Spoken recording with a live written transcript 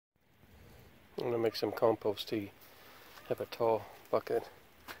I'm going to make some compost tea. Have a tall bucket,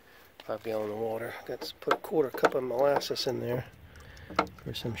 5 gallons of water. Got to put a 1/4 cup of molasses in there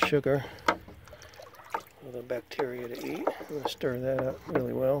for some sugar for the bacteria to eat. I'm going to stir that up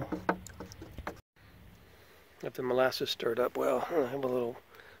really well. If the molasses stirred up well, I have a little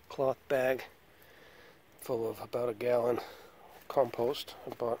cloth bag full of about 1 gallon compost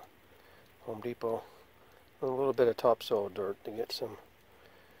I bought Home Depot. And a little bit of topsoil dirt to get some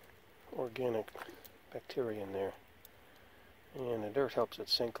organic bacteria in there. And the dirt helps it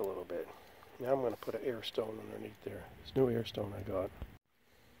sink a little bit. Now I'm going to put an air stone underneath there. This new air stone I got.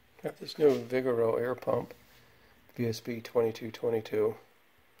 Got this new Viagrow Air Pump, VSB 2222.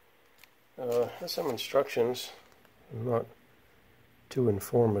 Has some instructions, not too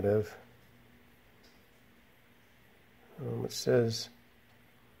informative. It says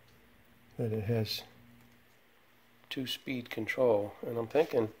that it has 2-speed control, and I'm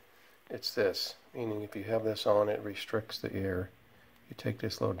thinking it's this, meaning if you have this on, it restricts the air. You take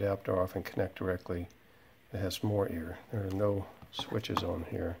this little adapter off and connect directly, it has more air. There are no switches on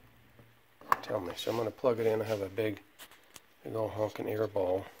here. Tell me. So I'm going to plug it in. I have a big old honking air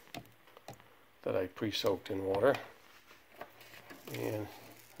ball that I pre-soaked in water, and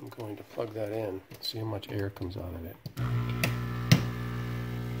I'm going to plug that in and see how much air comes out of it.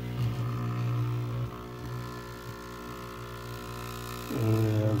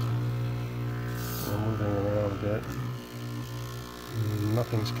 And I'm moving around a bit.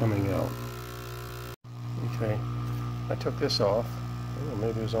 Nothing's coming out. Okay, I took this off. Oh,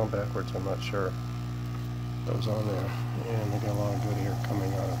 maybe it was on backwards, I'm not sure. It was on there, and I got a lot of good air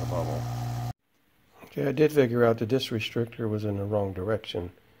coming out of the bubble. Okay, I did figure out that this restrictor was in the wrong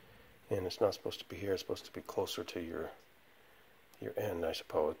direction, and it's not supposed to be here. It's supposed to be closer to your end, I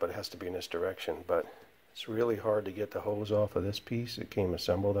suppose, but it has to be in this direction. But it's really hard to get the hose off of this piece. It came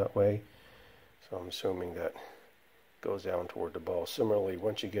assembled that way, so I'm assuming that goes down toward the ball. Similarly,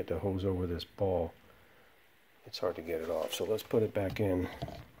 once you get the hose over this ball, it's hard to get it off. So let's put it back in,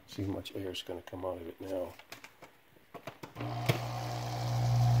 see how much air is going to come out of it now.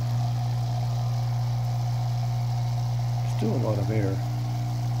 Still a lot of air.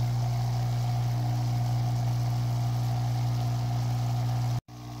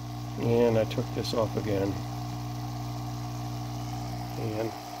 And I took this off again.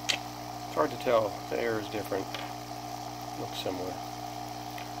 And it's hard to tell. The air is different. Looks similar.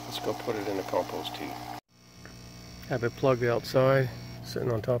 Let's go put it in the compost tea. Have it plugged outside,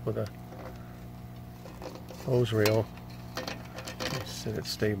 sitting on top of the hose reel. Sit it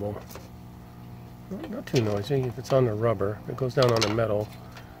stable. Not too noisy. If it's on the rubber, if it goes down on the metal,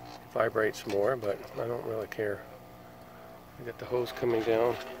 it vibrates more, but I don't really care. I got the hose coming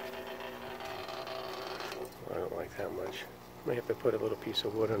down. I don't like that much. May have to put a little piece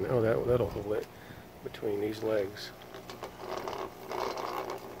of wood on it. Oh, that'll hold it between these legs.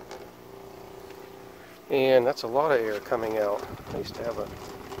 And that's a lot of air coming out. I used to have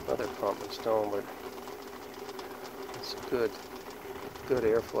another pump in stone, but it's good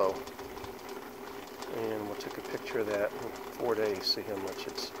airflow. And we'll take a picture of that in 4 days, see how much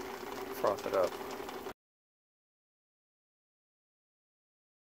it's frothed up.